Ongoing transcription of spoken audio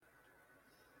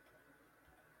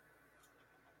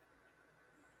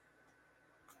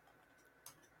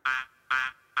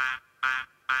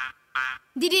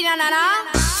Didi na na na.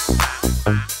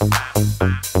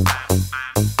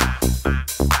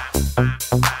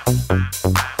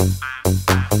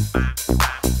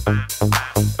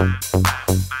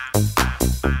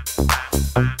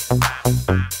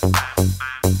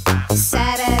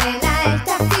 Saturday night,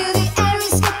 I feel the air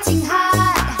is getting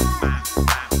hot.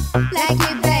 Like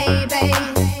it, baby.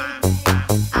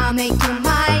 I'll make you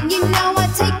mine. You know I'll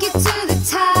take it to the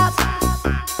top.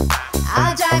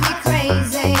 I'll drive you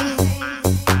crazy.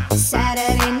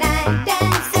 Saturday night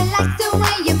dance, I like the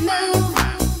way you move.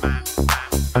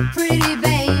 Pretty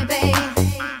baby,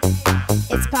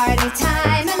 it's party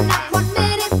time and not 1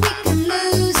 minute we can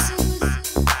lose.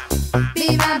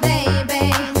 Be my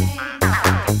baby.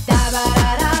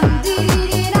 Da-ba-da-dum,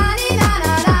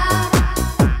 dee-dee-da-dee-da-da-da.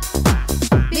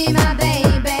 Be my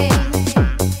baby.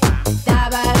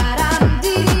 Da-ba-da-dum,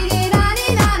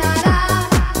 dee-dee-da-dee-da-da-da.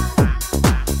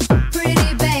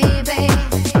 Pretty baby.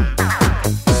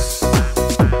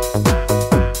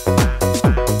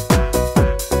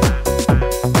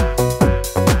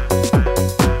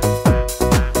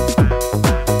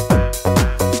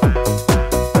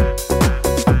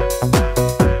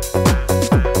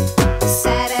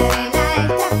 Saturday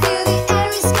night, I feel the air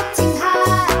is getting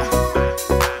hot.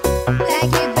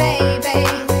 Like it, baby.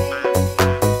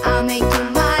 I'll make you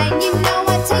mine. You know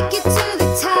I'll take it to the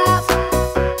top.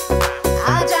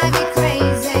 I'll drive you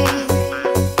crazy.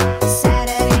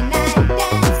 Saturday night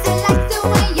dance, I like the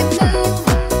way you move.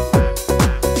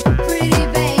 Pretty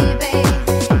baby,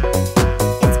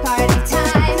 it's party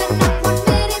time and not 1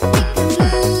 minute we can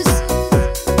lose.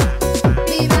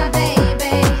 Be my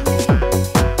baby.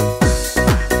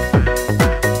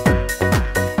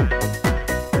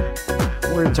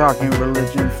 We're talking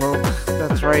religion, folks.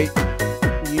 That's right.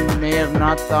 You may have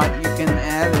not thought you can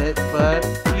add it, but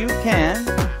you can.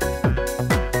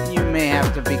 You may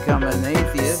have to become an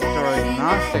atheist or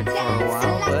agnostic for a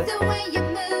while, but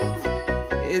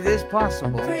it is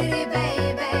possible. Pretty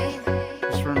baby,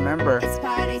 Just remember, it's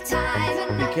party time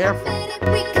and be not careful. 1 minute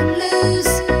we can lose.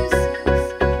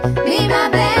 Be my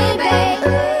baby.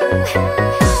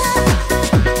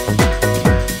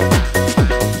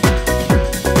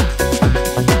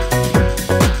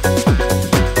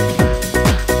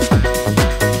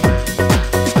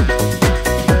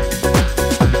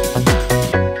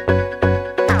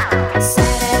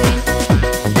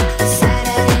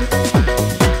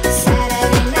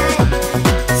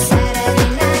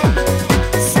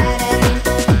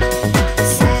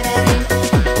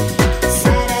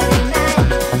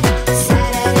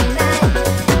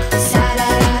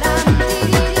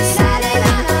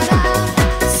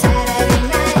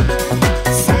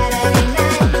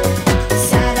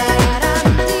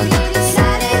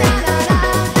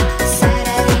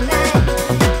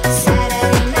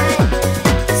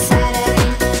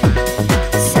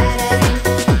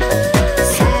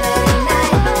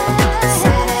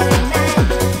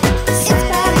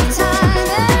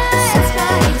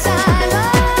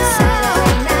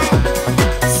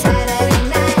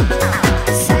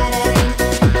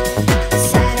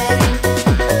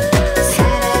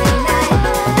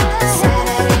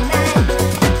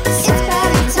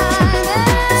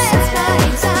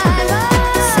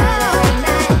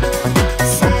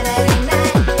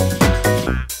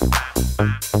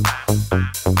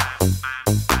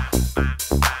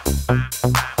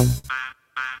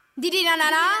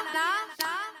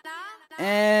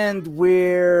 And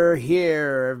we're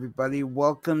here, everybody.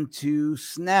 Welcome to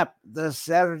Snap, the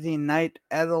Saturday Night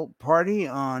Adult Party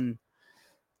on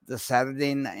the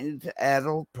Saturday Night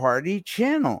Adult Party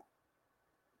channel.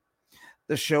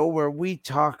 The show where we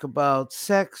talk about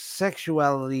sex,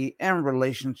 sexuality, and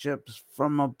relationships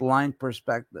from a blind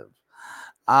perspective.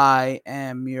 I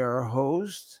am your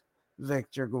host,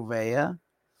 Victor Gouveia,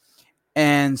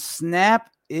 and Snap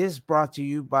is brought to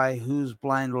you by Whose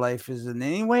Blind Life Is It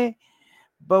Anyway?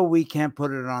 But we can't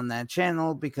put it on that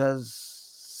channel because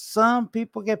some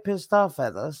people get pissed off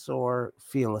at us or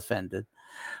feel offended.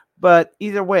 But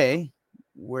either way,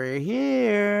 we're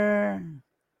here.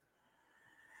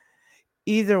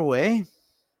 Either way,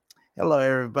 hello,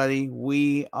 everybody.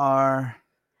 We are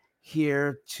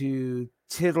here to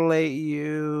titillate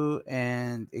you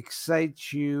and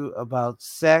excite you about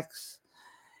sex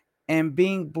and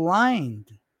being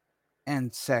blind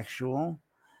and sexual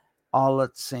all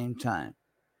at the same time.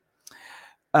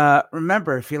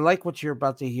 Remember, if you like what you're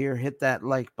about to hear, hit that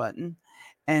like button.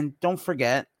 And don't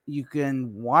forget, you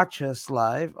can watch us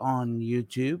live on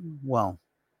YouTube. Well,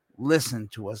 listen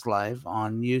to us live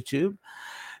on YouTube.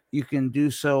 You can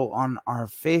do so on our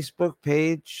Facebook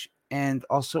page and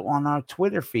also on our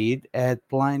Twitter feed at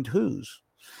Blind Who's.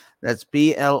 That's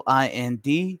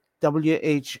BLIND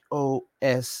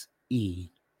WHOSE.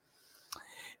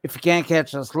 If you can't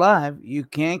catch us live, you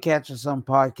can catch us on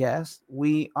podcast.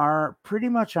 We are pretty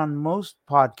much on most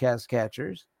podcast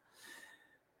catchers: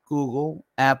 Google,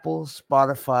 Apple,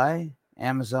 Spotify,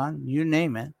 Amazon, you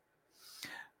name it.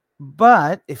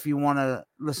 But if you want to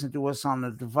listen to us on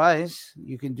a device,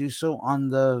 you can do so on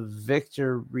the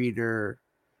Victor Reader,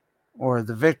 or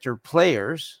the Victor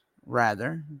Players,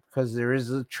 rather, because there is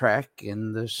a track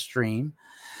in the stream.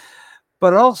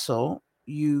 But also,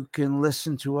 you can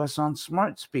listen to us on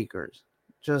smart speakers.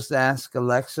 Just ask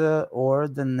Alexa or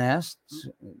the Nest,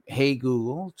 "Hey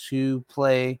Google," to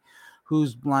play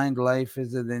 "Whose Blind Life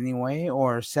Is It Anyway?"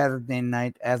 or "Saturday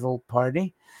Night Adult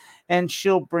Party," and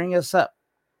she'll bring us up.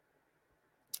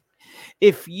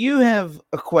 If you have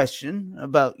a question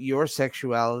about your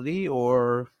sexuality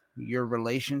or your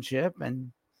relationship,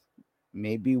 and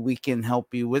maybe we can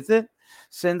help you with it,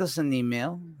 send us an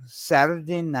email: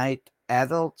 Saturday Night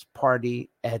Adults Party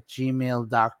at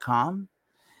gmail.com.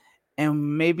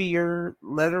 And maybe your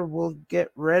letter will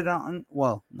get read on,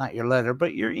 well, not your letter,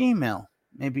 but your email.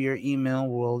 Maybe your email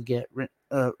will get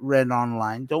read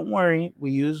online. Don't worry,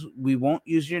 we won't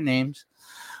use your names.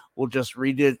 We'll just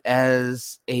read it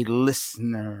as a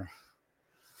listener.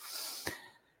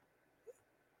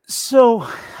 So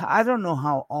I don't know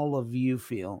how all of you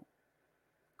feel,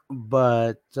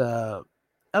 but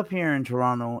up here in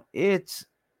Toronto, it's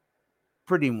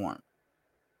pretty warm.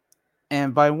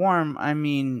 And by warm, I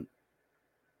mean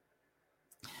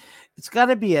it's got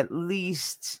to be at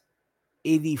least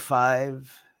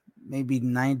 85, maybe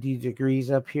 90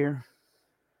 degrees up here.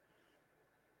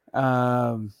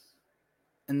 Um,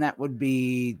 and that would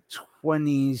be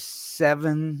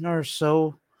 27 or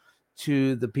so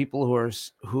to the people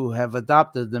who have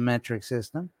adopted the metric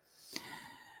system.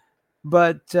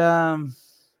 But and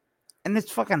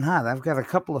it's fucking hot. I've got a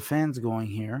couple of fans going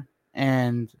here,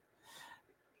 and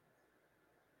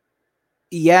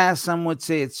yeah, some would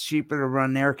say it's cheaper to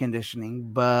run air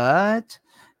conditioning, but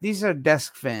these are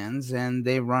desk fans and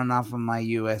they run off of my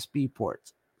USB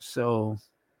ports. So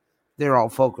they're all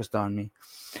focused on me.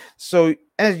 So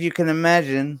as you can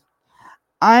imagine,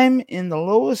 I'm in the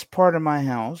lowest part of my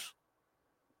house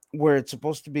where it's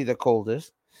supposed to be the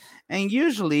coldest. And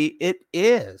usually it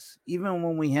is. Even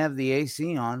when we have the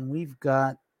AC on, we've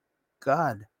got,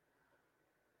 God,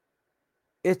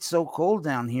 it's so cold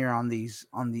down here in these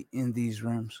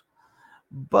rooms.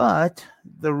 But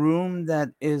the room that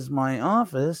is my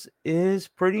office is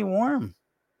pretty warm,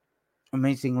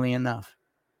 amazingly enough.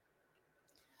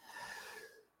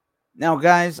 Now,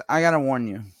 guys, I gotta warn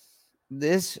you,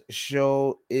 this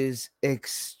show is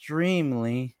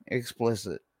extremely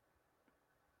explicit.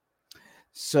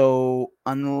 So,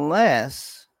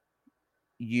 unless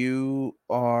you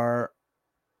are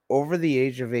over the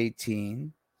age of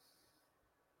 18,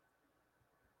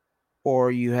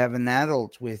 or you have an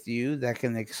adult with you that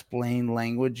can explain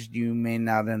language you may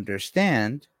not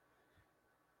understand,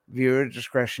 viewer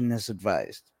discretion is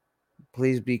advised.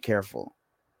 Please be careful.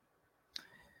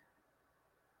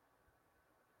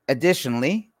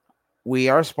 Additionally, we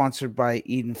are sponsored by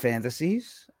Eden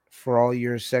Fantasies for all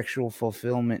your sexual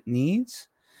fulfillment needs.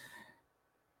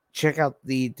 Check out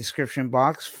the description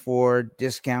box for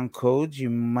discount codes you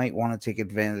might want to take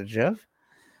advantage of.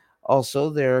 Also,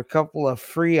 there are a couple of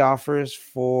free offers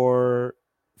for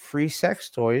free sex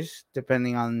toys,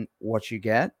 depending on what you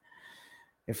get.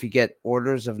 If you get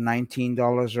orders of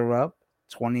 $19 or up,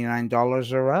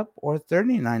 $29 or up, or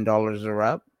 $39 or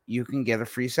up, you can get a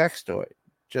free sex toy.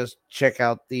 Just check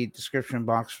out the description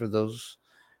box for those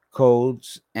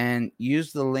codes and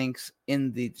use the links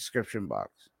in the description box.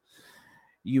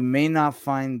 You may not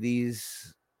find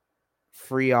these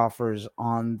free offers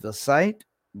on the site,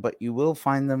 but you will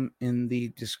find them in the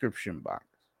description box.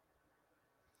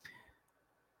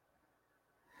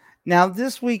 Now,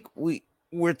 this week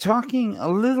we're talking a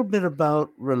little bit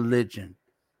about religion.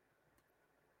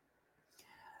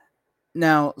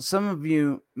 Now, some of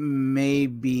you may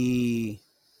be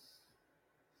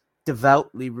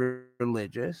devoutly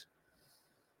religious.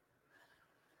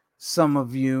 Some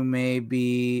of you may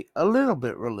be a little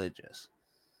bit religious.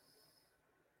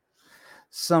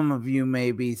 Some of you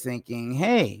may be thinking,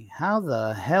 hey, how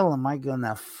the hell am I going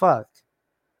to fuck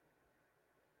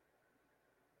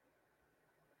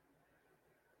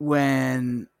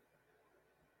when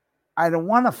I don't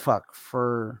want to fuck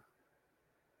for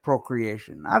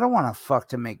procreation? I don't want to fuck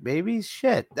to make babies.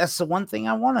 Shit, that's the one thing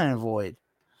I want to avoid.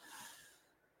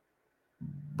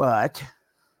 But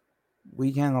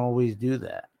we can't always do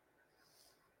that,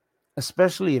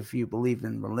 especially if you believe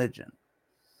in religion.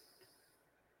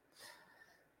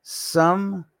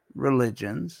 Some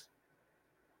religions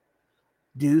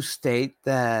do state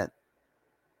that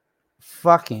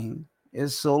fucking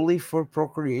is solely for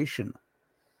procreation.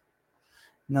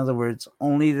 In other words,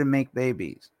 only to make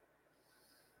babies.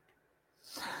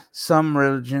 Some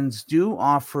religions do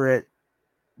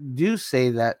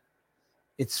say that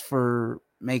it's for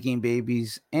making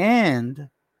babies and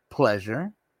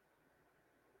pleasure.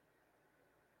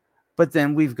 But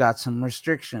then we've got some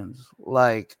restrictions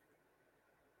like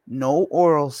no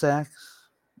oral sex,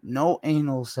 no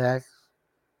anal sex,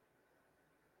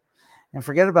 and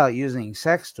forget about using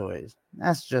sex toys.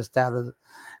 That's just out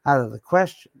of the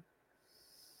question.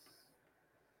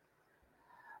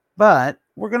 But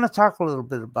we're going to talk a little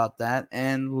bit about that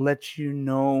and let you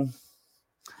know,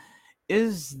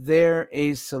 is there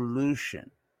a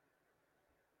solution?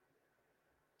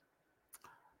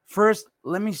 First,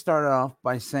 let me start off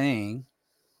by saying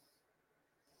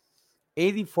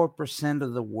 84%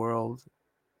 of the world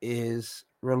is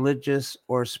religious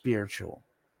or spiritual.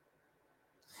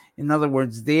 In other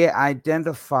words, they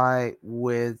identify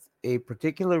with a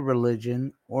particular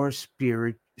religion or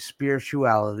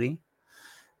spirituality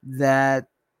that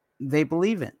they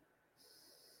believe in,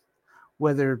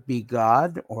 whether it be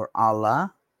God or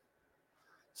Allah.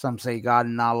 Some say God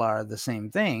and Allah are the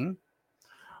same thing,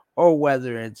 or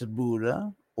whether it's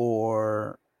Buddha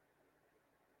or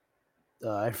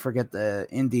I forget the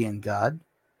Indian god.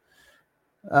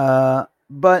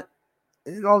 But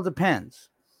it all depends.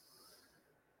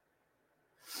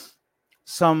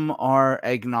 Some are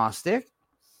agnostic,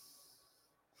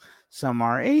 some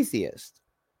are atheist.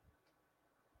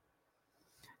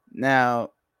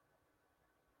 Now,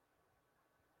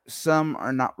 some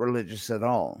are not religious at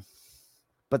all,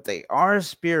 but they are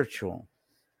spiritual.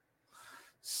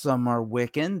 Some are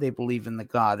Wiccan, they believe in the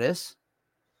goddess.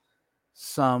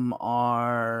 Some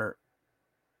are,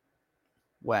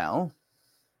 well,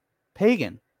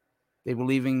 pagan, they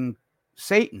believe in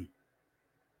Satan.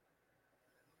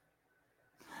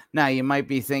 Now, you might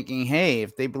be thinking, hey,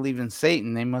 if they believe in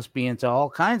Satan, they must be into all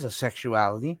kinds of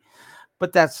sexuality,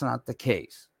 but that's not the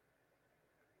case.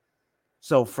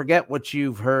 So forget what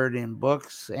you've heard in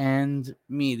books and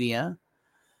media.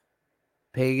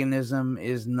 Paganism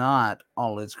is not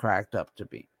all it's cracked up to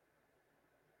be.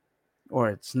 Or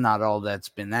it's not all that's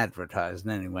been advertised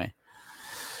anyway.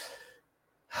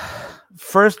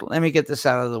 First, let me get this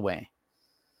out of the way.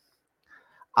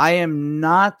 I am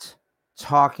not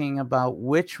talking about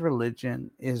which religion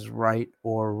is right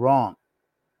or wrong.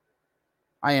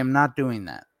 I am not doing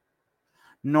that.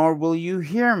 Nor will you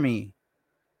hear me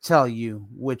tell you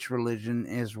which religion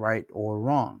is right or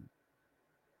wrong.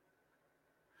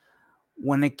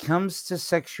 When it comes to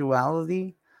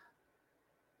sexuality,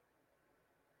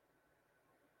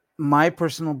 my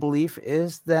personal belief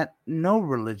is that no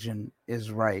religion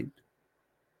is right,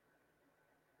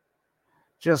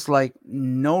 just like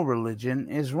no religion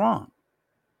is wrong.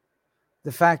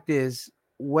 The fact is,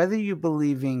 whether you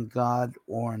believe in God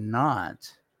or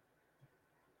not,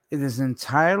 it is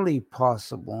entirely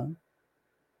possible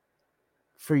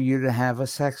for you to have a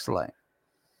sex life.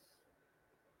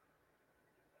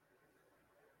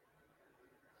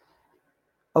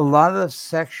 A lot of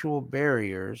sexual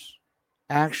barriers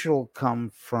actually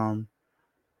come from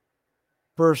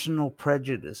personal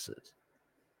prejudices.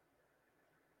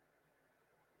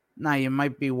 Now, you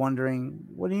might be wondering,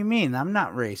 what do you mean? I'm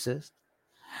not racist.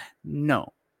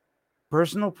 No.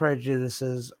 Personal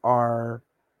prejudices are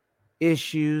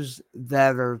issues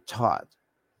that are taught.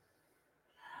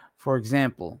 For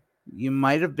example, you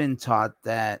might have been taught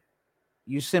that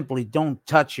you simply don't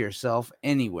touch yourself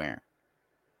anywhere,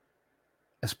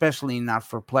 especially not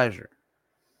for pleasure.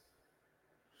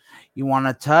 You want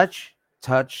to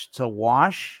touch to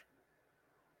wash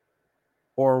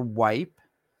or wipe,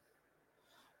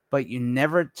 but you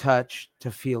never touch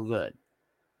to feel good.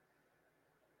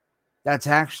 That's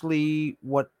actually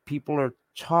what people are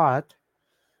taught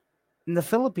in the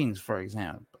Philippines, for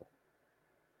example.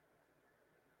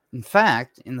 In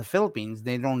fact, in the Philippines,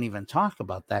 they don't even talk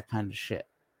about that kind of shit.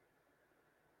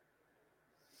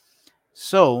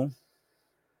 So,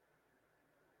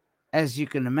 as you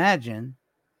can imagine,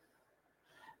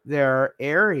 there are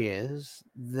areas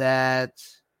that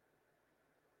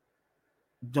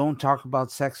don't talk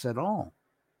about sex at all.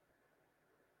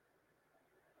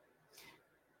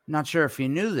 Not sure if you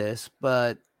knew this,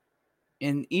 but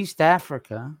in East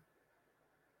Africa,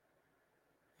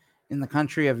 in the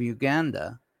country of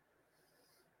Uganda,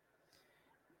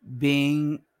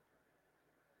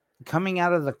 coming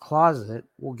out of the closet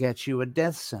will get you a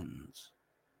death sentence.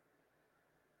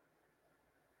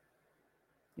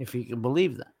 If you can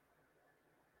believe that.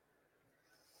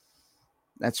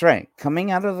 That's right.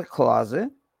 Coming out of the closet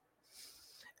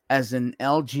as an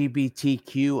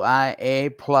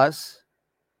LGBTQIA plus,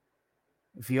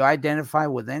 if you identify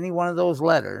with any one of those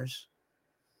letters,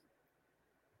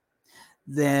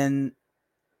 then,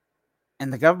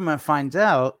 and the government finds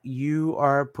out, you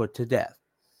are put to death.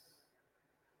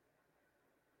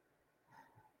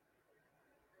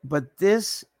 But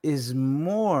this is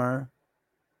more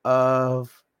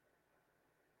of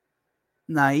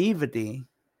naivety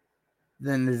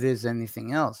than it is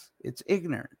anything else. It's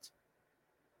ignorance.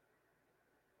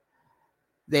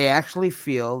 They actually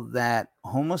feel that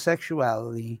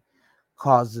homosexuality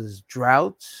causes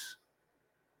droughts,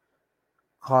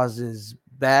 causes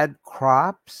bad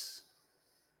crops,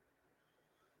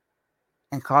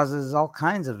 and causes all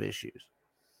kinds of issues.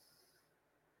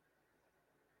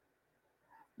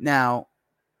 Now,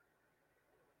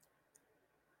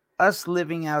 us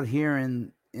living out here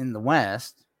in the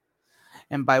West,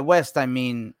 and by West I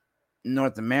mean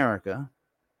North America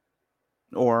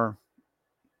or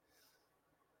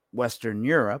Western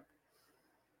Europe,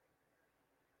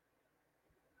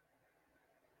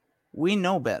 we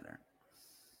know better.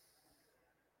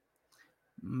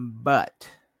 But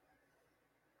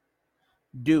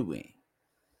do we?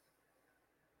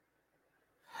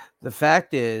 The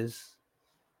fact is,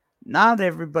 not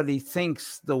everybody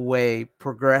thinks the way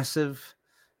progressive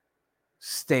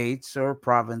states or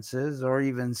provinces or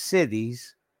even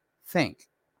cities think.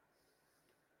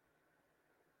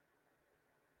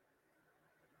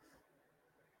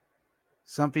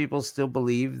 Some people still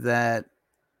believe that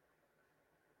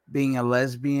being a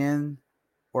lesbian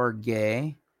or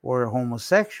gay or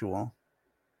homosexual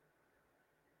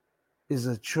is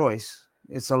a choice.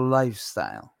 It's a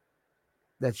lifestyle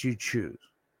that you choose.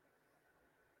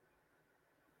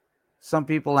 Some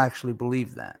people actually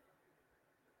believe that.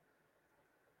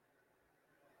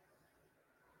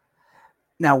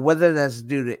 Now, whether that's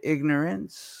due to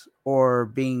ignorance or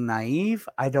being naive,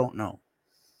 I don't know.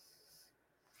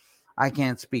 I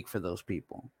can't speak for those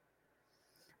people,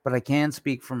 but I can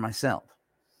speak for myself.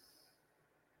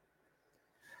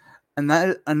 And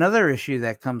that another issue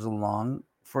that comes along,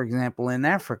 for example, in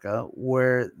Africa,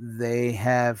 where they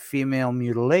have female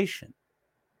mutilation,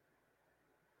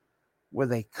 where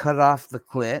they cut off the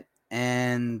clit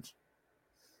and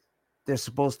they're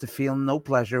supposed to feel no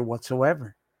pleasure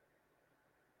whatsoever.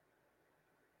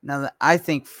 Now, I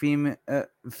think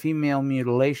female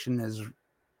mutilation is,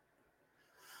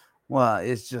 well,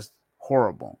 it's just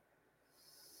horrible.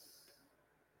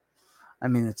 I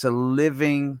mean, it's a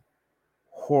living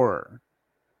horror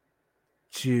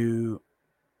to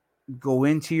go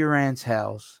into your aunt's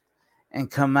house and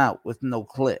come out with no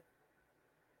clit.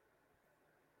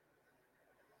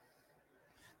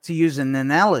 To use an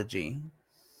analogy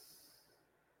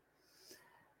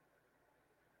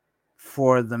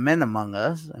for the men among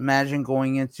us, imagine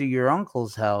going into your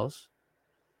uncle's house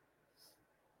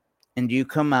and you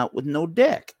come out with no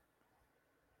dick.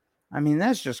 I mean,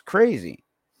 that's just crazy.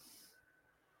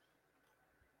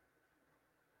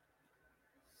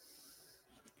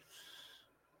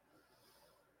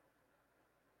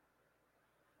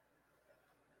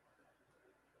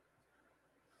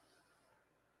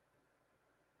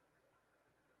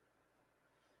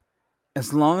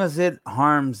 As long as it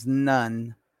harms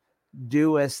none,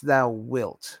 do as thou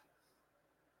wilt.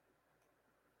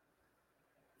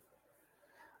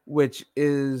 Which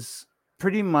is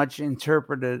pretty much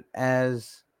interpreted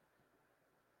as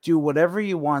do whatever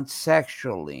you want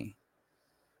sexually,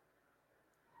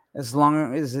 as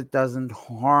long as it doesn't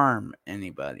harm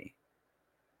anybody.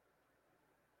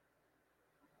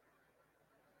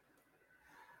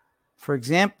 For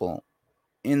example,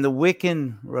 in the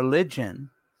Wiccan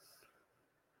religion,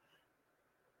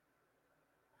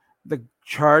 the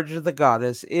charge of the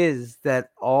goddess is that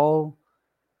all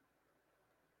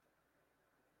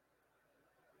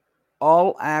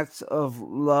acts of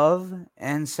love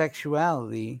and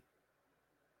sexuality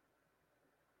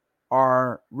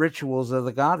are rituals of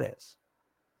the goddess.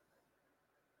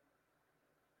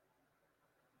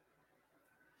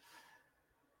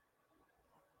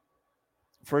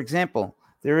 For example,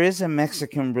 there is a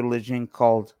Mexican religion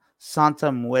called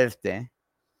Santa Muerte,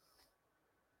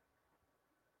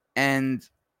 and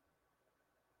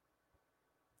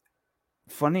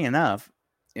funny enough,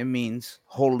 it means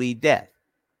holy death.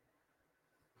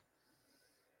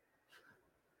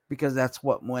 Because that's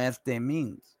what muerte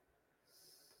means.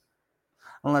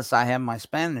 Unless I have my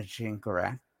Spanish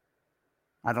incorrect.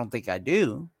 I don't think I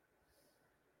do.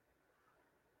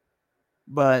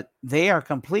 But they are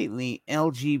completely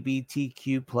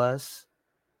LGBTQ plus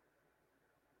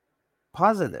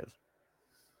positive.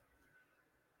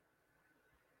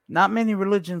 Not many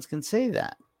religions can say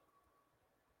that.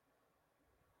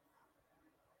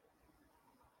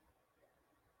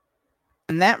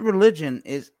 And that religion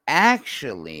is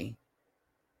actually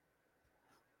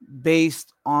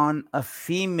based on a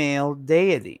female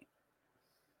deity.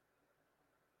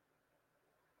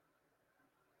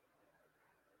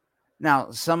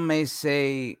 Now, some may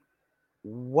say,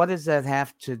 what does that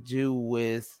have to do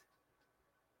with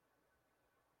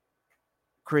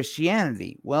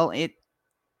Christianity? Well, it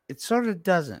sort of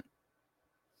doesn't.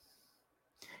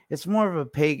 It's more of a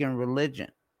pagan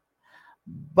religion.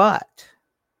 But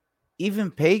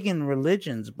even pagan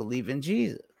religions believe in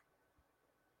Jesus.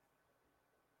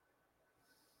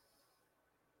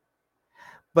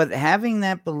 But having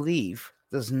that belief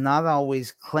does not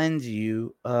always cleanse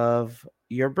you of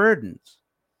your burdens.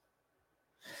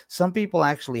 Some people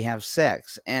actually have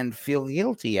sex and feel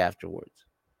guilty afterwards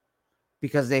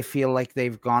because they feel like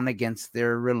they've gone against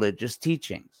their religious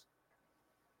teachings.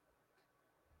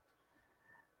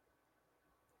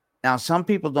 Now, some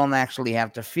people don't actually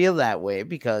have to feel that way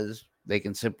because they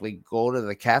can simply go to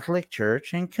the Catholic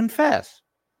Church and confess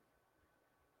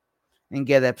and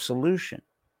get absolution.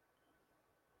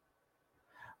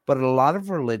 But a lot of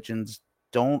religions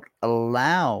don't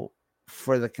allow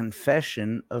for the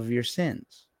confession of your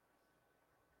sins.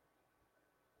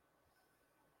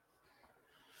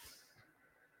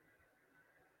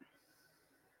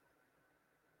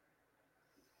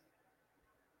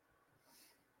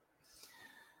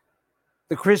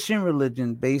 The Christian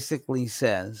religion basically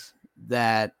says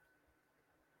that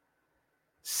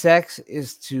sex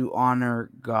is to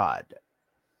honor God.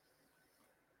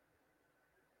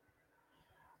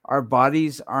 Our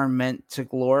bodies are meant to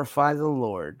glorify the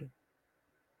Lord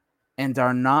and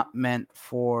are not meant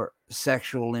for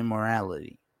sexual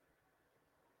immorality.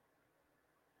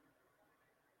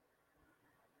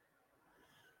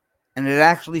 And it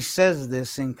actually says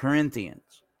this in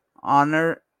Corinthians: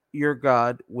 honor your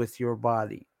God with your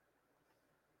body.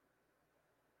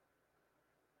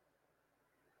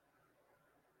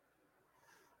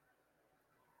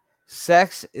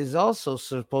 Sex is also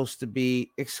supposed to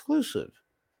be exclusive.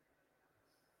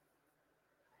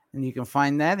 And you can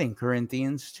find that in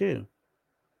Corinthians too.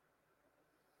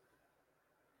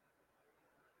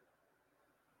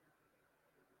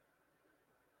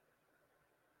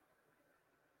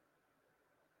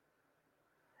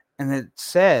 And it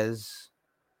says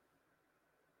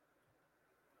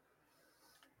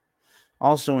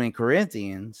also in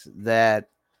Corinthians that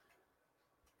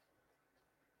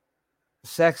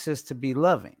sex is to be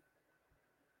loving.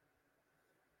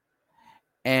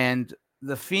 And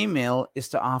the female is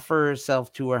to offer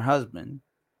herself to her husband.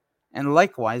 And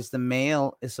likewise, the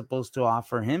male is supposed to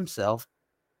offer himself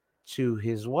to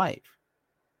his wife.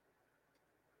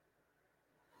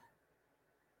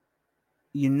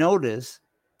 You notice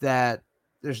that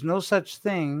there's no such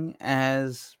thing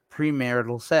as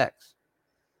premarital sex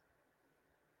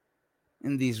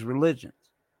in these religions.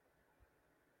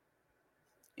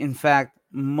 In fact,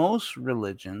 most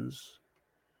religions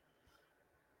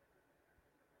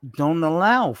don't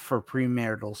allow for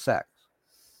premarital sex.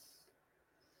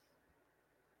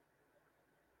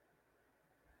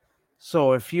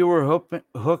 So if you were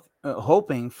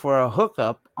hoping for a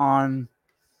hookup on,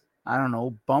 I don't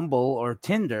know, Bumble or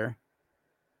Tinder,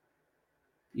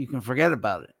 you can forget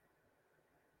about it.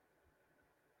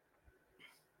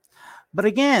 But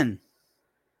again,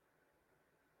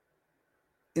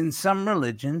 in some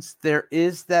religions, there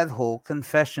is that whole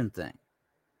confession thing.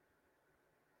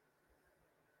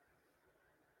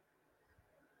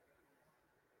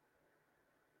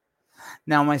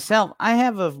 Now, myself, I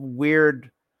have a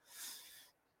weird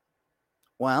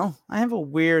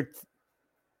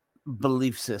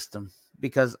belief system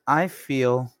because I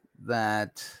feel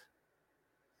that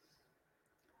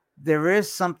there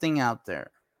is something out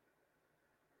there.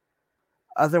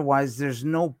 Otherwise, there's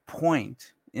no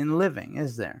point in living,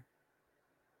 is there?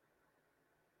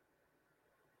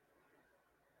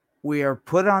 We are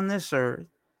put on this earth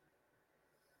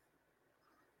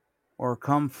or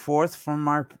come forth from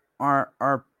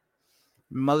our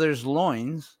mother's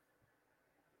loins.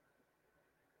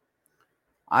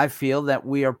 I feel that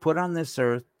we are put on this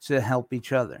earth to help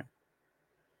each other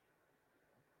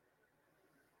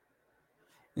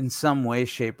in some way,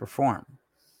 shape, or form.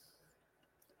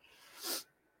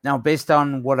 Now, based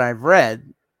on what I've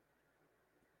read,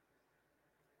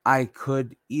 I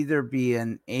could either be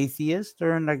an atheist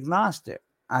or an agnostic.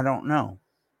 I don't know.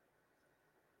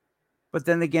 But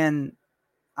then again,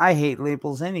 I hate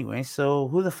labels anyway, so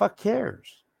who the fuck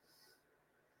cares?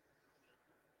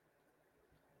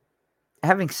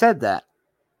 Having said that,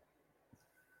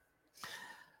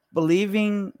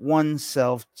 believing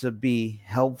oneself to be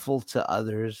helpful to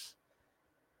others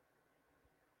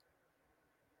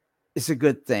is a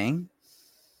good thing.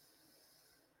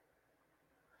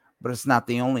 but it's not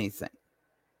the only thing.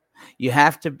 You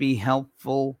have to be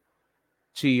helpful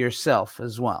to yourself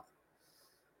as well.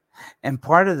 And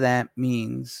part of that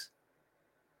means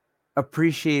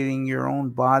appreciating your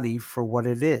own body for what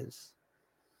it is,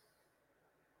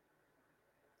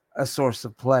 a source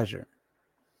of pleasure.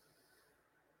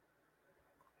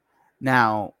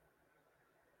 Now,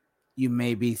 you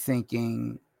may be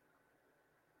thinking,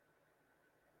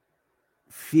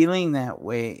 feeling that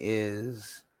way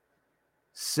is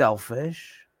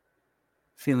selfish,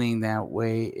 feeling that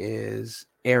way is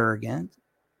arrogant.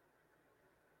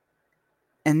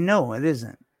 And no, it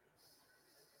isn't.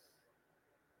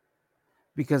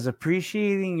 Because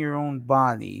appreciating your own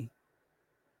body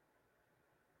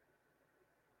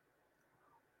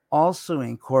also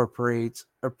incorporates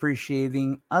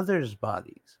appreciating others'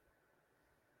 bodies.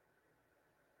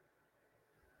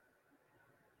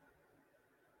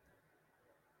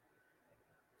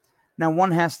 Now,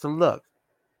 one has to look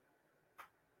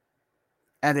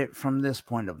at it from this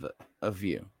point of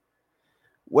view.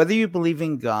 Whether you believe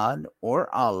in God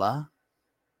or Allah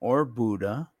or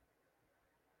Buddha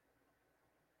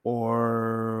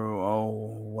or,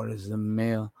 what is the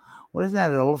male? What is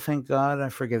that elephant god? I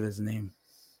forget his name.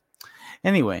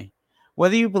 Anyway,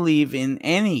 whether you believe in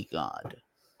any god,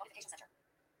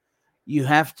 you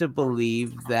have to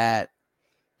believe that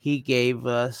he gave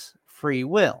us free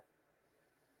will.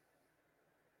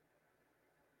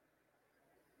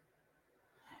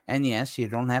 And yes, you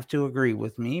don't have to agree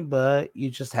with me, but you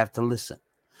just have to listen.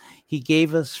 He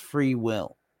gave us free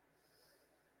will.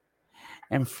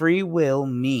 And free will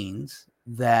means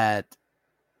that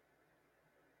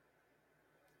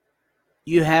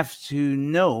you have to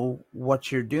know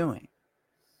what you're doing.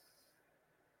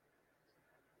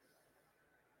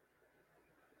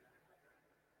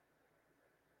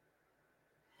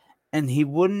 And he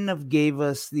wouldn't have gave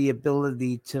us the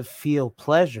ability to feel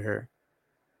pleasure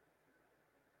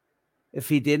if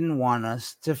he didn't want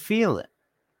us to feel it.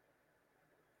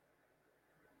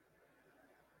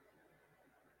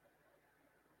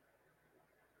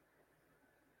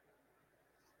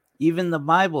 Even the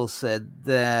Bible said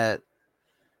that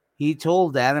he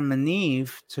told Adam and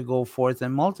Eve to go forth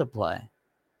and multiply.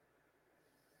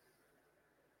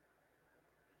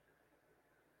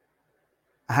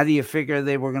 How do you figure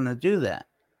they were going to do that?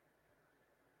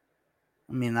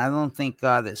 I mean, I don't think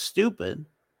God is stupid.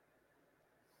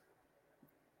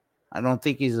 I don't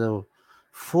think he's a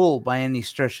fool by any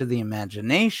stretch of the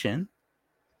imagination.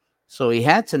 So he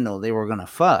had to know they were going to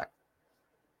fuck.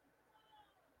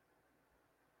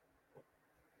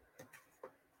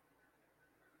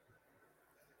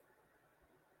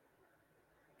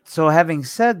 So having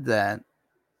said that,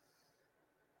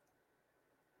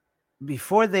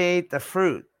 before they ate the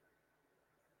fruit,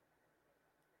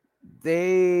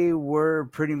 they were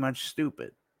pretty much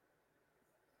stupid.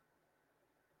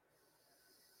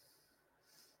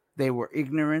 They were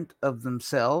ignorant of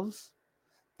themselves.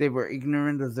 They were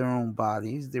ignorant of their own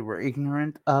bodies. They were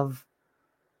ignorant of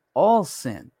all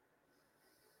sin.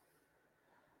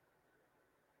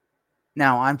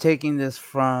 Now, I'm taking this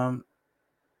from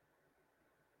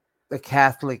the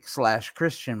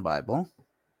Catholic/Christian Bible.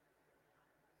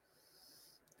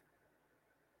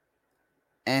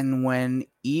 And when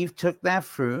Eve took that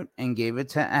fruit and gave it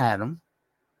to Adam,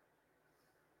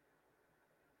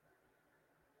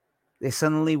 they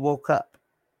suddenly woke up.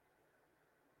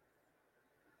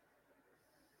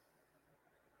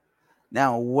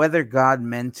 Now, whether God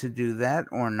meant to do that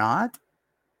or not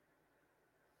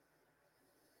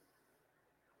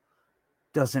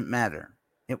doesn't matter.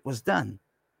 It was done.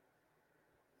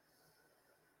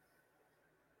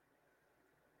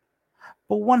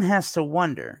 But one has to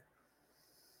wonder,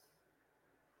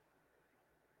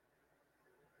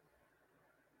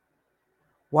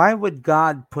 why would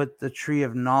God put the tree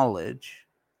of knowledge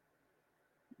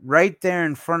right there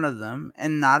in front of them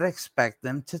and not expect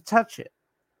them to touch it?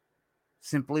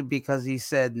 Simply because he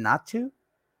said not to?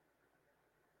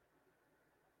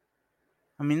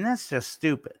 I mean, that's just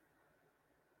stupid.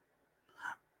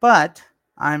 But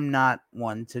I'm not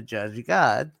one to judge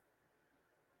God,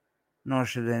 nor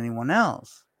should anyone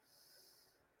else.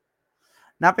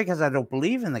 Not because I don't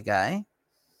believe in the guy.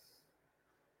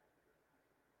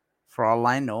 For all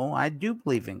I know, I do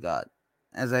believe in God.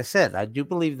 As I said, I do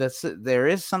believe that there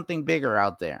is something bigger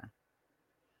out there.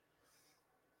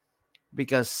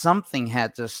 Because something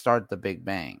had to start the Big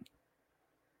Bang.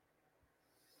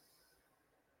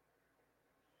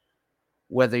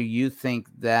 Whether you think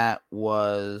that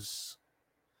was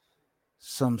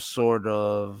some sort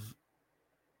of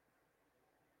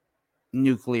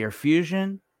nuclear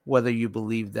fusion, whether you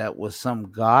believe that was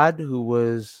some god who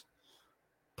was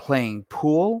playing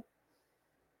pool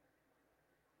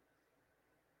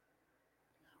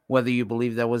Whether you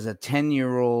believe that was a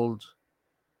 10-year-old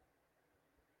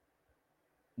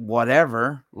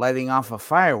whatever lighting off a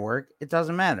firework, it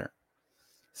doesn't matter.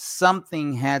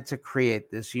 Something had to create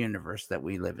this universe that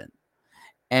we live in.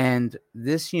 And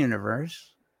this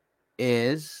universe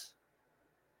is,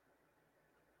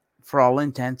 for all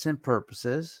intents and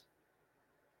purposes,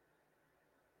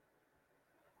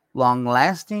 long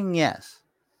lasting, yes.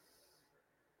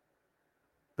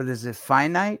 But is it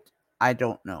finite? I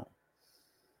don't know.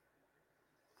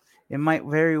 It might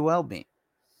very well be.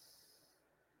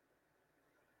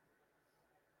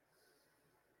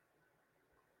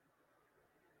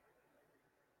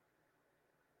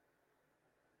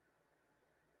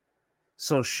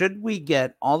 So, should we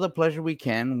get all the pleasure we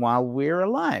can while we're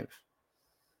alive?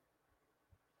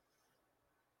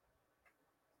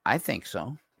 I think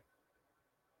so.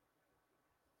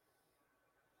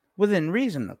 Within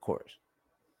reason, of course.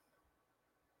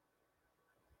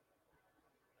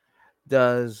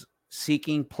 Does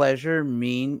seeking pleasure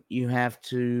mean you have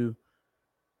to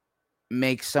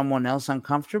make someone else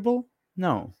uncomfortable?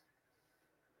 No.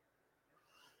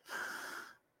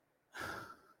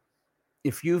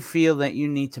 If you feel that you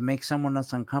need to make someone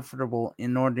else uncomfortable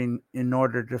in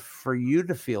order to for you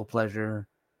to feel pleasure,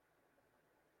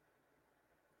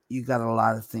 you got a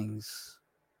lot of things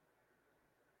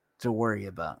to worry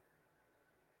about.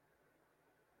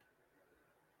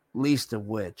 Least of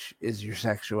which is your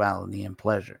sexuality and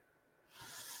pleasure.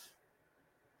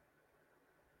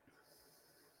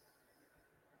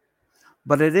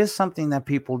 But it is something that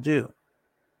people do.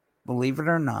 Believe it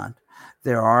or not,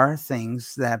 there are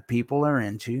things that people are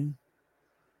into,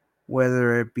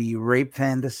 whether it be rape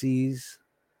fantasies,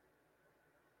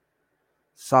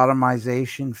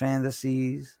 sodomization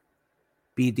fantasies,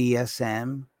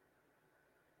 BDSM,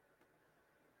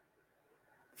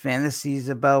 fantasies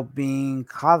about being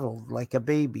coddled like a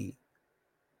baby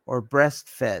or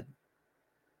breastfed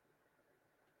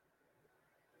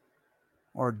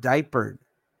or diapered.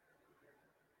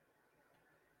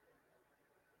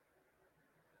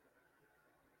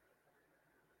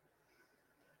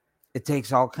 It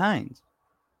takes all kinds.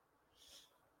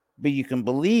 But you can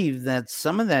believe that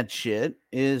some of that shit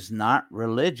is not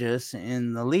religious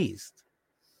in the least.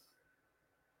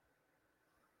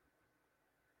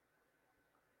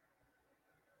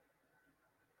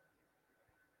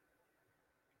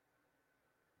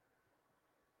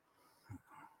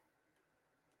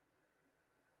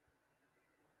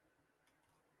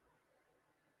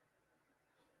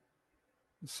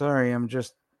 Sorry,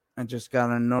 I just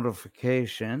got a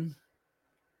notification.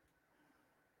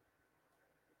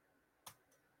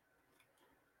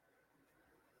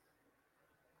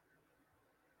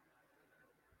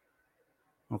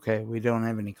 Okay, we don't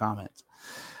have any comments.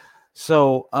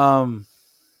 So,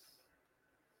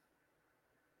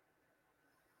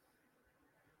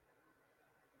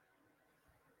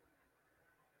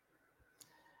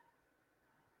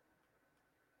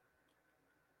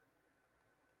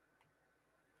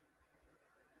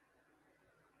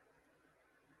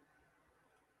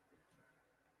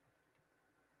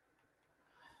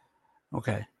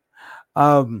 okay.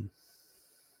 Um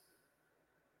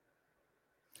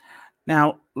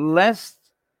Now, lest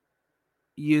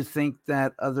you think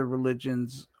that other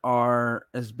religions are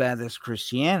as bad as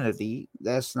Christianity,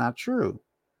 that's not true.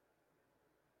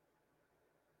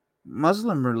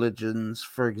 Muslim religions,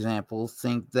 for example,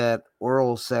 think that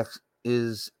oral sex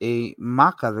is a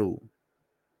makaru,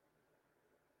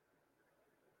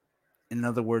 in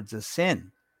other words, a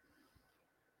sin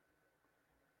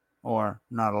or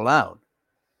not allowed.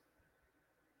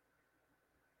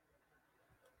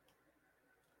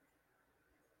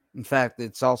 In fact,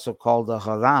 it's also called a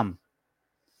haram,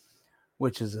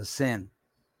 which is a sin.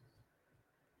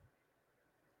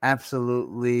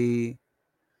 Absolutely.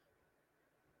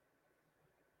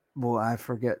 Well, I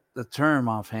forget the term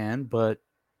offhand, but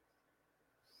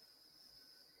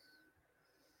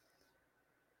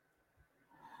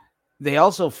they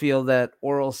also feel that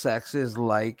oral sex is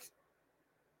like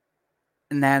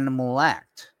an animal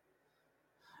act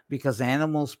because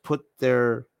animals put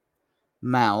their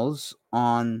mouths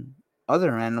on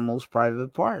other animals'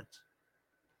 private parts.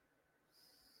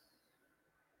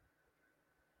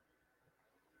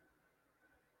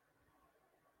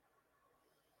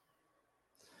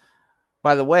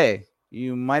 By the way,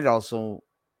 you might also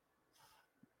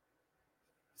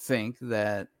think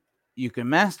that you can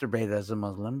masturbate as a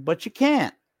Muslim, but you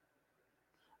can't.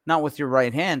 Not with your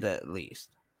right hand, at least.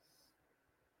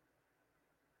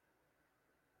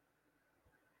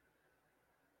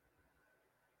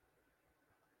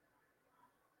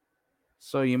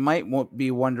 So you might be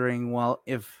wondering, well,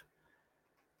 if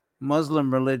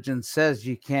Muslim religion says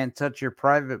you can't touch your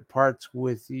private parts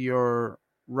with your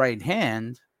right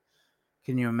hand.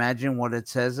 Can you imagine what it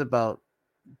says about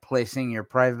placing your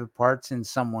private parts in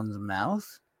someone's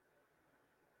mouth?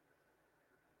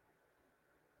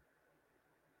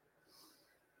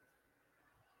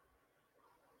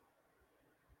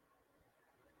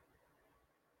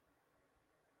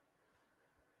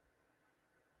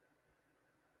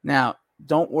 Now,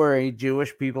 don't worry,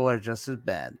 Jewish people are just as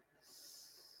bad,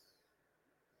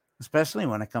 especially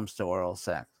when it comes to oral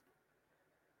sex.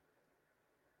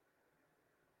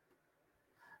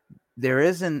 There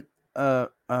isn't I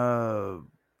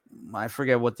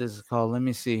forget what this is called. Let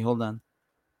me see. Hold on.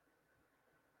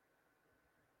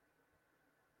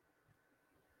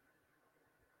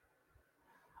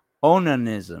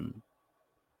 Onanism.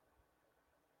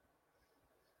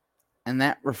 And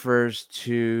that refers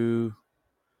to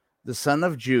the son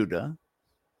of Judah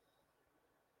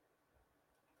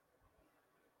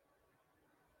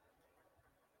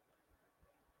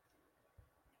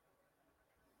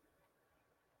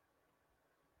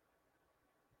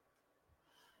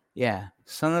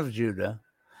son of Judah,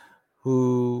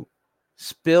 who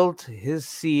spilled his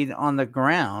seed on the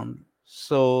ground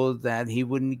so that he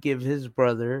wouldn't give his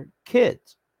brother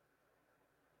kids.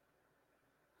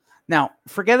 Now,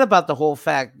 forget about the whole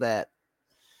fact that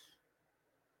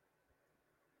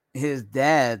his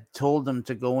dad told him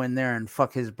to go in there and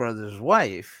fuck his brother's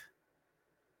wife.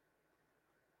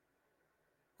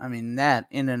 I mean, that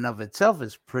in and of itself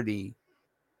is pretty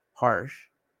harsh.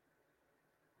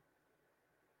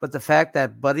 But the fact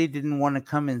that Buddy didn't want to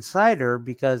come inside her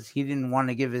because he didn't want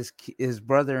to give his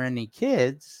brother any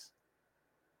kids,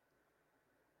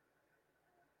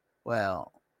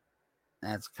 well,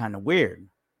 that's kind of weird.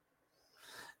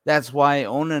 That's why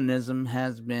onanism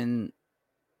has been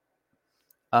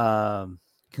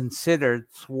considered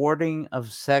thwarting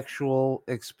of sexual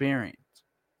experience.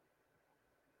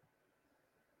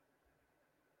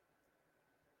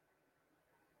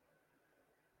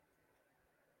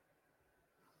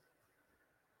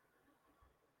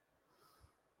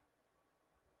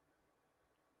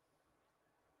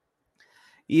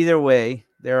 Either way,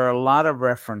 there are a lot of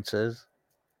references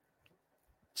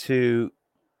to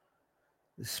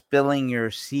spilling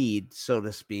your seed, so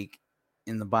to speak,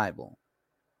 in the Bible.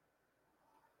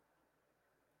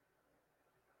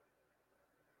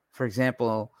 For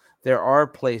example, there are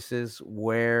places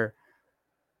where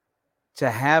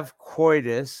to have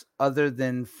coitus other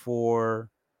than for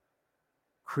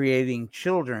creating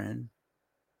children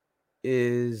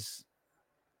is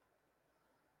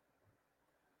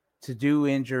to do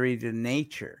injury to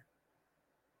nature.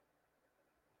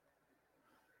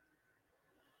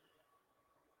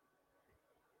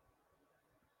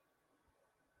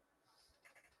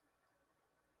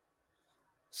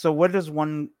 So where does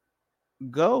one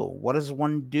go? What does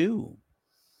one do?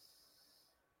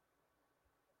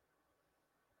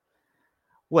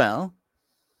 Well,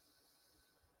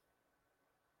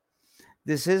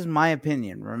 this is my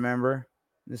opinion. Remember,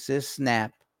 this is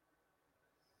Snap,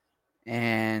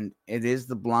 and it is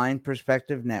the Blind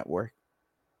Perspective Network.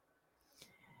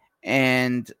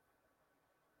 And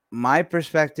my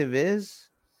perspective is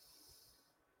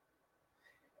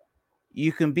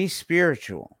you can be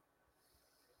spiritual,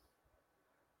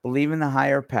 believe in a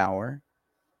higher power,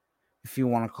 if you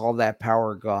want to call that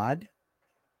power God,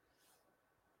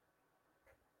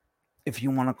 if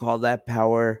you want to call that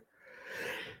power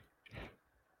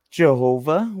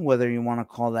Jehovah, whether you want to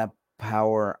call that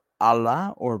power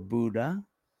Allah or Buddha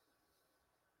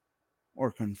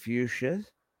or Confucius,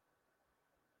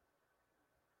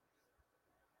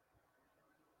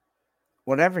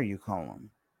 whatever you call them.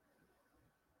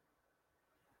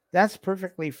 That's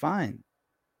perfectly fine.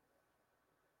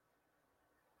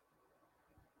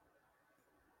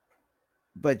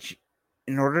 But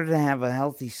in order to have a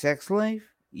healthy sex life,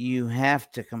 you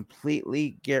have to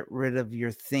completely get rid of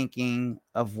your thinking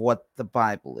of what the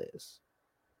Bible is.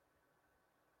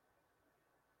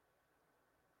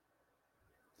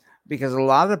 Because a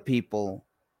lot of people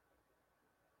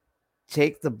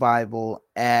take the Bible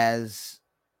as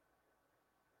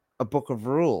a book of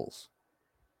rules.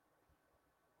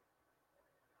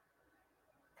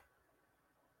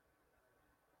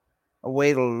 A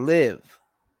way to live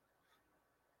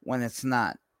when it's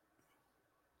not.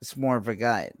 It's more of a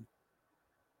guide.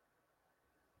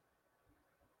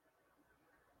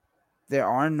 There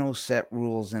are no set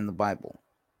rules in the Bible.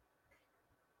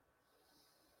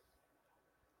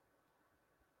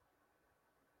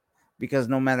 Because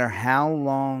no matter how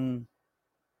long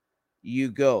you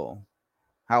go,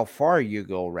 how far you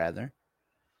go, rather,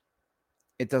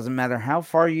 it doesn't matter how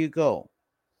far you go,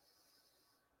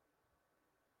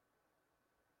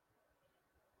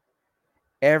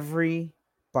 Every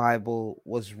Bible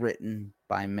was written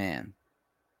by man.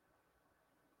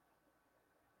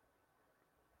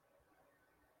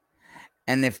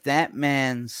 And if that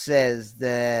man says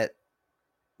that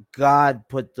God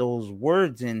put those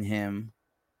words in him,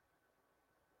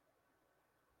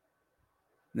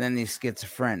 then he's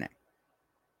schizophrenic.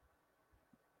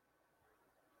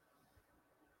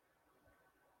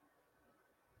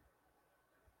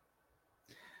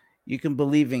 You can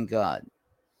believe in God.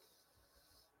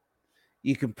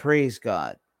 You can praise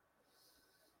God.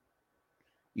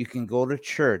 You can go to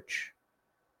church.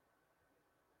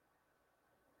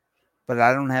 But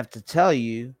I don't have to tell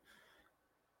you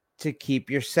to keep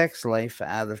your sex life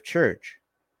out of church.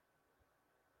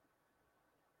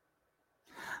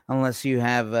 Unless you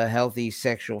have a healthy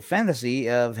sexual fantasy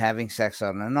of having sex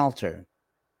on an altar.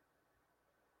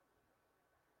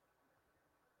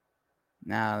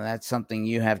 Now, that's something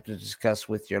you have to discuss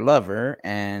with your lover,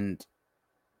 and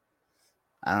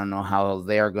I don't know how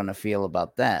they're going to feel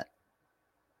about that.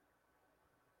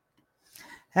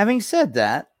 Having said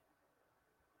that,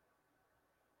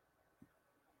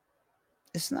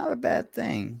 it's not a bad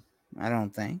thing, I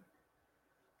don't think.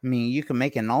 I mean, you can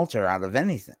make an altar out of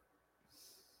anything.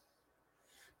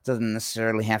 It doesn't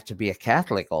necessarily have to be a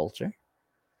Catholic altar.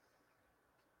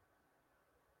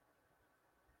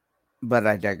 But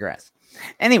I digress.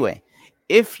 Anyway,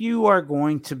 if you are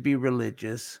going to be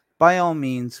religious, by all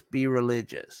means, be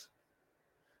religious.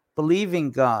 Believe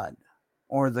in God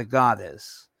or the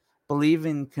goddess. Believe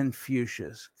in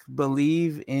Confucius.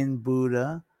 Believe in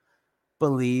Buddha.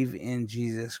 Believe in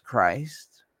Jesus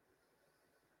Christ.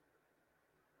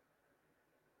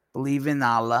 Believe in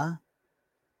Allah.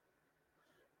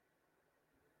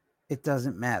 It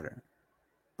doesn't matter.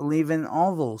 Believe in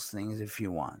all those things if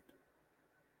you want.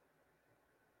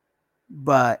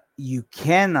 But you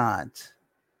cannot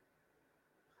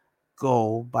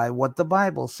go by what the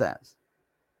Bible says.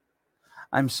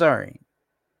 I'm sorry.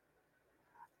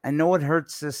 I know it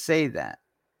hurts to say that.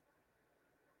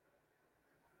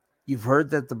 You've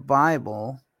heard that the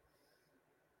Bible,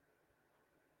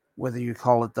 whether you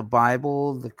call it the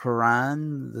Bible, the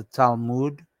Quran, the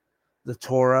Talmud, the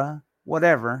Torah,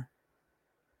 whatever,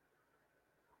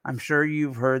 I'm sure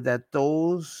you've heard that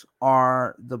those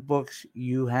are the books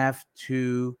you have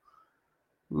to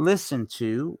listen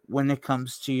to when it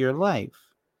comes to your life.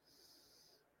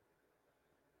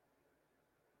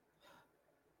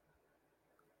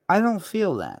 I don't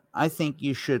feel that. I think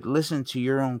you should listen to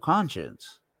your own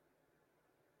conscience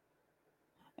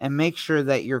and make sure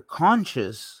that your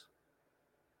conscience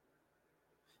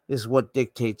is what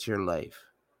dictates your life,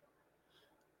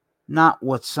 not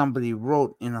what somebody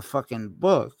wrote in a fucking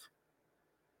book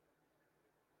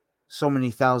so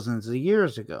many thousands of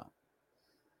years ago.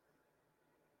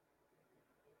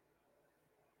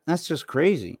 That's just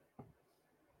crazy.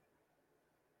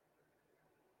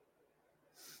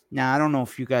 Now, I don't know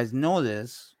if you guys know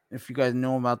this, if you guys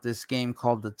know about this game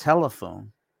called the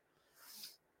telephone.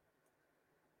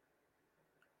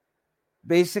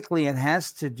 Basically, it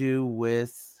has to do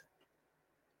with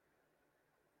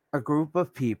a group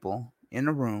of people in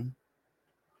a room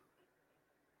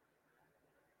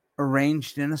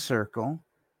arranged in a circle.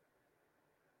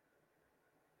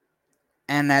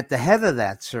 And at the head of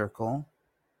that circle,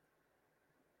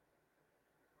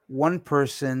 one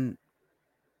person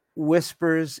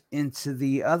whispers into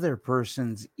the other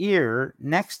person's ear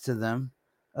next to them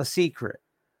a secret.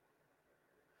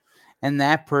 And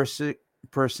that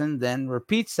person then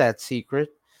repeats that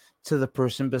secret to the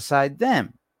person beside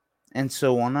them, and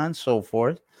so on and so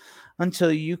forth,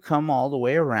 until you come all the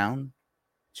way around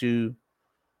to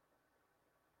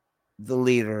the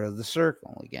leader of the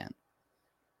circle again.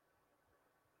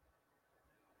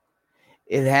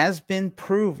 It has been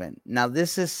proven. Now,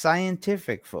 this is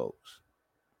scientific, folks.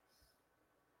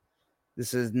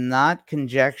 This is not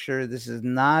conjecture. This is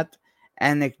not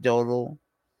anecdotal.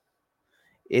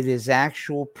 It is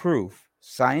actual proof,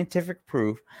 scientific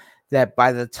proof, that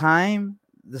by the time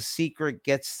the secret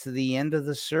gets to the end of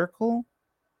the circle,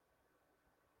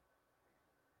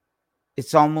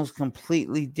 it's almost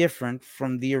completely different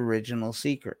from the original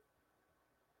secret.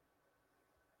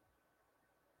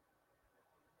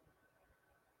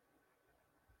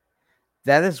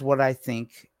 That is what I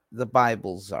think the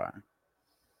Bibles are.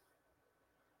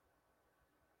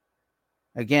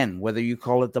 Again, whether you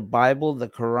call it the Bible, the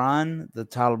Quran, the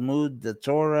Talmud, the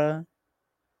Torah,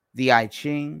 the I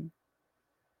Ching,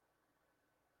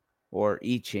 or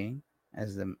I Ching,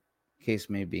 as the case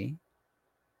may be,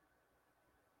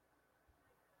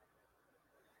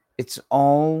 it's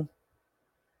all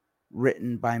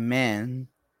written by men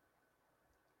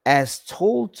as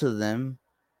told to them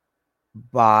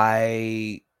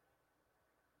by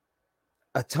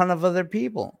a ton of other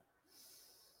people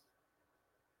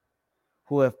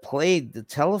who have played the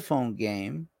telephone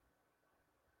game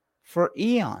for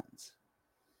eons.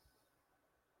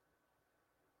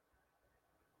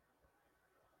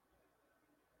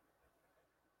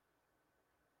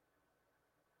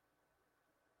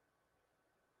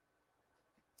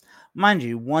 Mind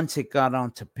you, once it got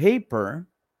onto paper,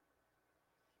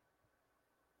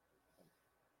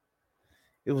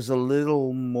 it was a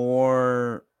little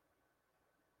more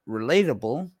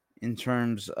relatable in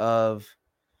terms of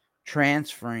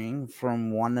transferring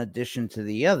from one edition to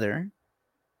the other.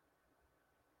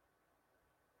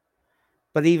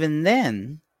 But even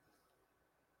then,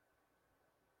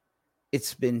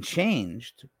 it's been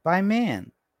changed by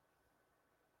man.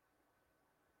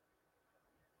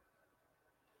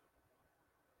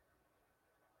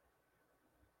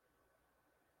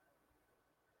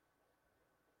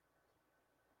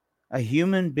 A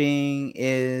human being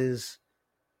is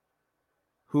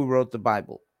who wrote the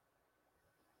Bible.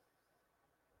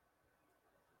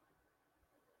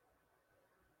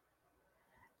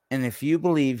 And if you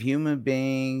believe human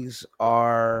beings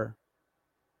are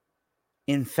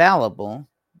infallible,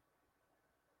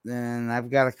 then I've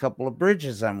got a couple of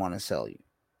bridges I want to sell you.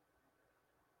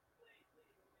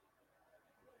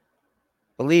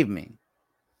 Believe me,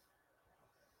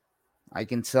 I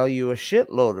can sell you a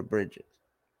shitload of bridges.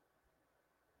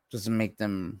 Doesn't make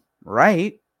them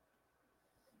right,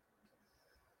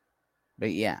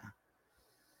 but yeah.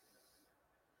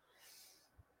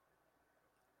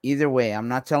 Either way, I'm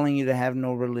not telling you to have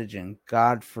no religion.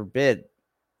 God forbid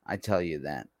I tell you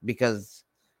that, because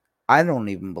I don't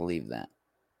even believe that.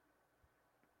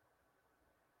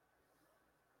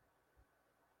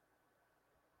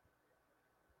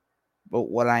 But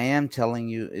what I am telling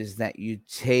you is that you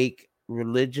take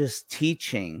religious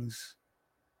teachings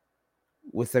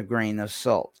with a grain of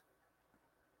salt.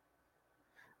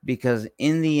 Because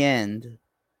in the end,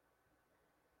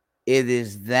 it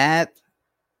is that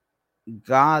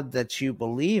God that you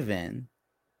believe in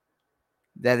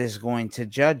that is going to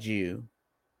judge you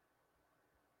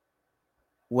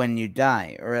when you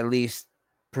die, or at least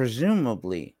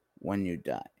presumably when you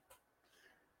die.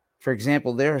 For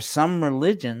example, there are some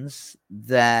religions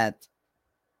that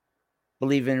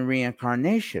believe in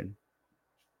reincarnation,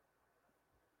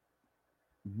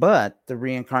 but the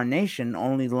reincarnation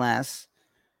only lasts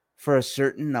for a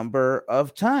certain number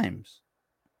of times.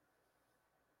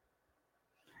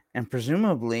 And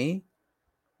presumably,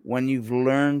 when you've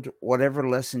learned whatever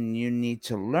lesson you need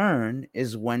to learn,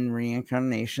 is when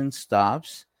reincarnation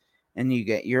stops and you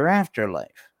get your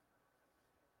afterlife.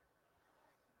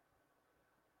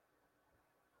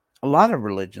 A lot of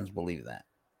religions believe that.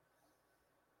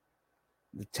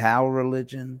 The Tao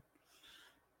religion,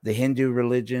 the Hindu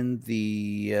religion,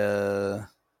 the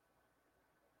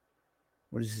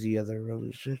what is the other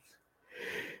religion?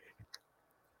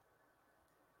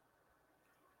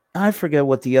 I forget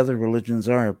what the other religions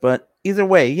are, but either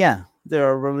way, yeah, there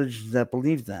are religions that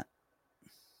believe that.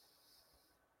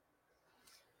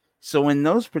 So in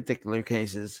those particular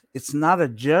cases, it's not a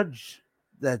judge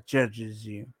that judges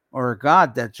you, or a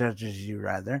God that judges you,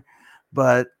 rather,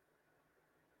 but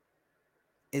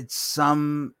it's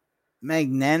some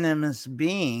magnanimous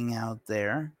being out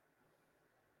there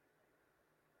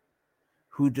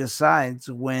who decides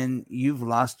when you've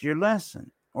lost your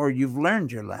lesson or you've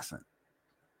learned your lesson.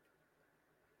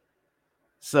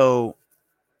 So,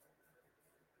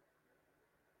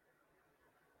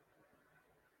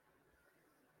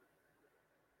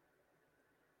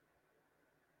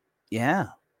 yeah.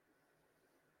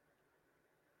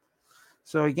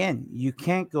 So, again, you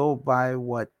can't go by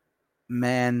what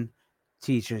man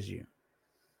teaches you,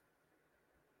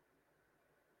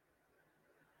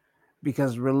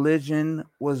 because religion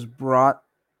was brought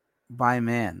by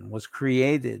man, was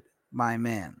created by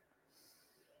man.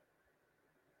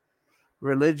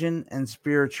 Religion and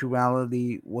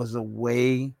spirituality was a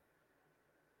way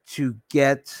to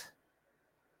get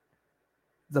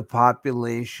the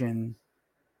population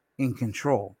in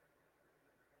control.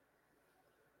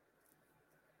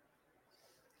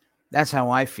 That's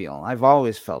how I feel. I've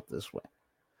always felt this way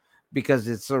because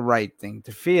it's the right thing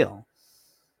to feel,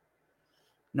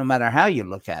 no matter how you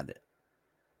look at it.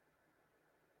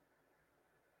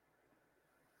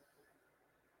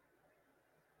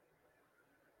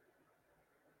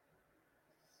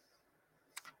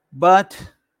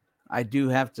 But I do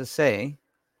have to say,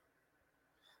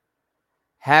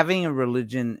 having a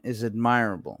religion is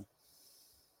admirable.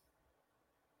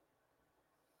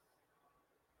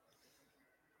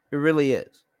 It really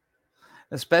is.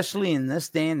 Especially in this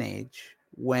day and age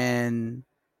when,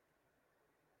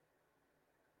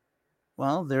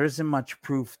 well, there isn't much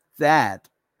proof that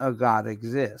a God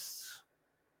exists.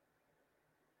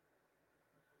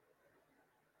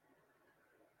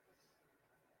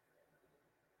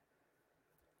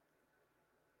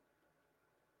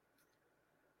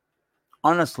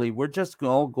 Honestly, we're just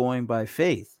all going by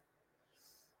faith.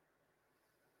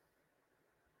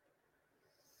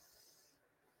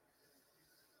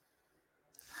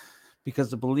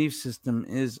 Because the belief system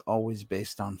is always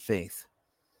based on faith.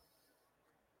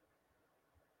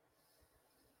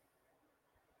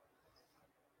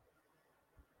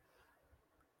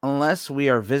 Unless we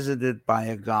are visited by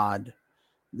a God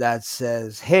that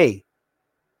says, hey,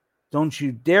 don't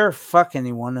you dare fuck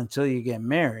anyone until you get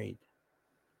married.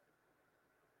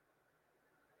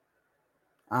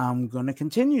 I'm going to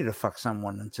continue to fuck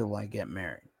someone until I get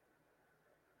married.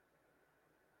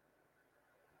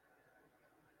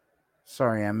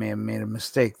 Sorry, I may have made a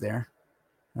mistake there.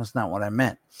 That's not what I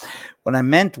meant. What I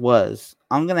meant was,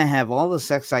 I'm going to have all the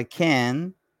sex I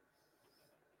can,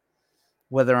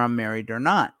 whether I'm married or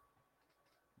not.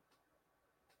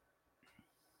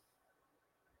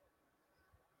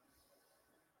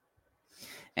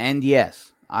 And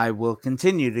yes, I will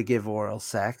continue to give oral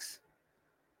sex.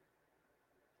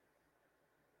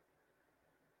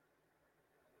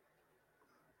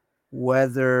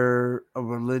 Whether a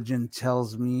religion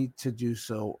tells me to do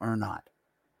so or not.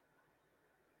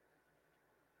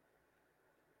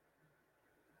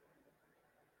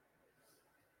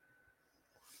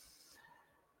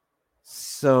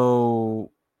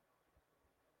 So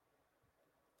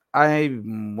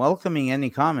I'm welcoming any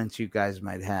comments you guys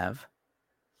might have.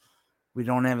 We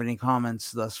don't have any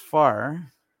comments thus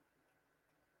far.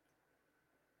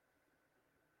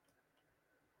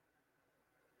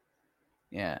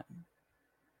 Yeah.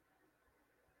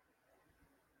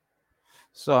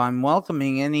 So I'm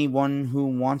welcoming anyone who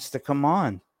wants to come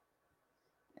on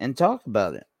and talk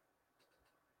about it.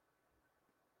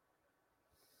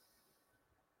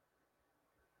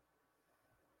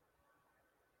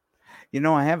 You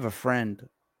know, I have a friend,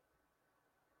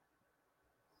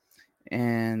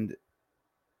 and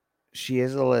she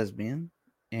is a lesbian,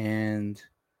 and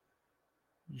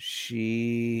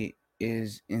she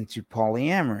is into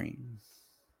polyamory.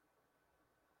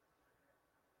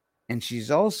 And she's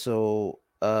also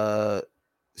a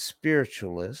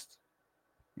spiritualist.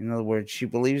 In other words, she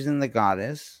believes in the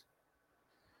goddess,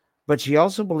 but she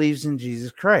also believes in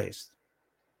Jesus Christ.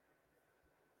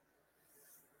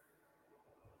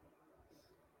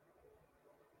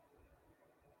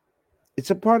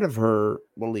 It's a part of her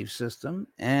belief system,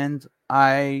 and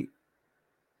I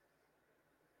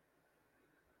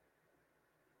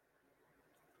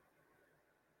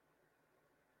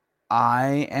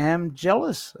am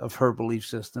jealous of her belief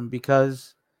system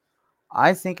because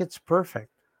I think it's perfect.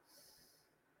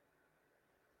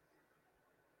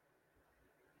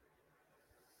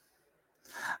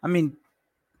 I mean,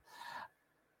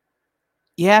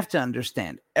 you have to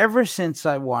understand, ever since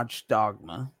I watched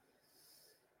Dogma,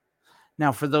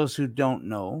 now for those who don't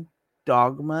know,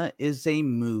 Dogma is a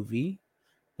movie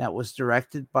that was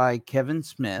directed by Kevin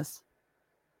Smith,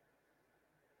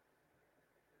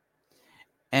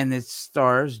 and it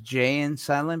stars Jay and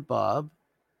Silent Bob,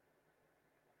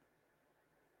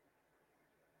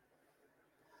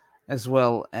 as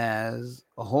well as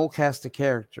a whole cast of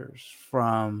characters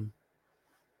from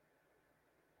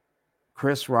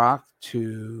Chris Rock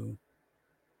to,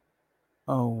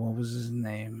 oh, what was his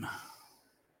name?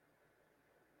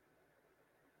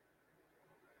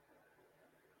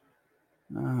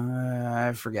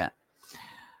 I forget.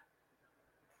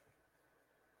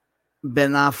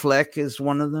 Ben Affleck is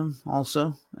one of them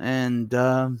also. And,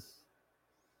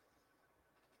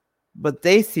 but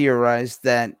they theorized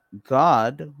that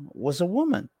God was a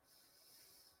woman.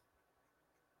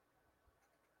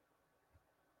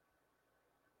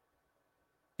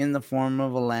 In the form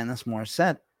of Alanis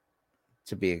Morissette,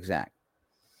 to be exact.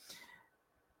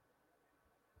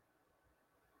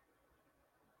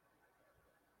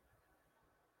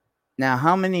 Now,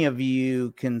 how many of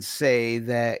you can say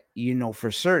that you know for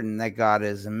certain that God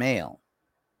is a male?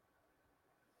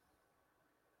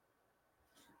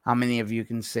 How many of you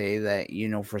can say that you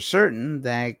know for certain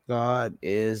that God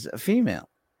is a female?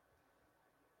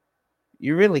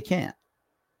 You really can't.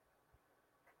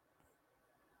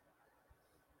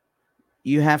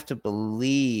 You have to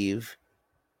believe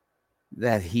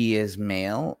that he is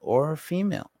male or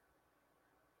female.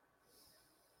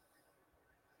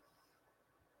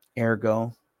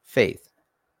 Ergo, faith.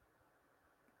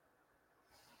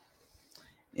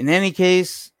 In any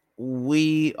case,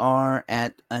 we are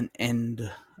at an end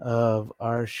of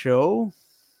our show.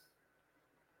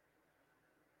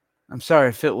 I'm sorry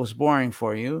if it was boring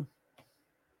for you,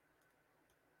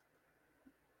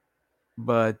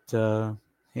 but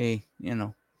hey,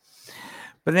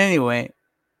 But anyway,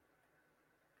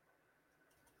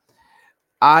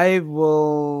 I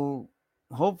will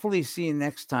hopefully see you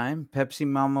next time. Pepsi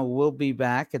Mama will be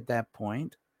back at that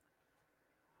point.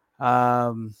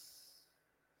 Um,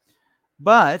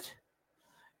 but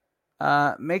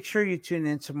make sure you tune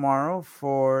in tomorrow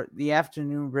for the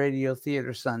afternoon Radio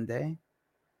Theater Sunday.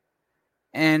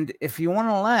 And if you want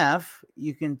to laugh,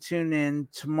 you can tune in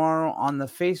tomorrow on the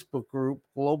Facebook group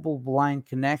Global Blind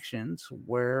Connections,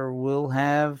 where we'll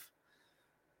have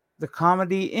the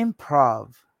comedy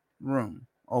improv room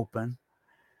open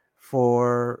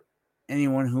for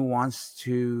anyone who wants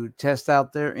to test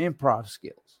out their improv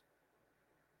skills.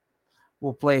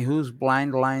 We'll play Whose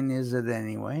Blind Line Is It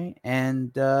Anyway?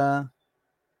 And we'll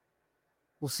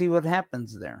see what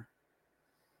happens there.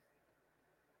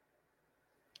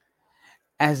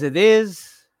 As it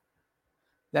is,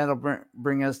 that'll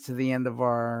bring us to the end of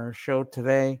our show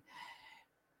today.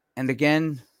 And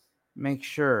again, make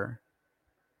sure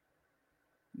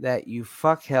that you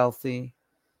fuck healthy.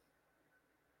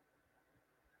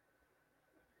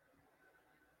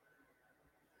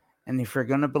 And if you're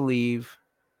going to believe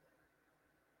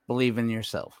in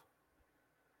yourself.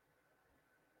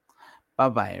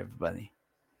 Bye-bye, everybody.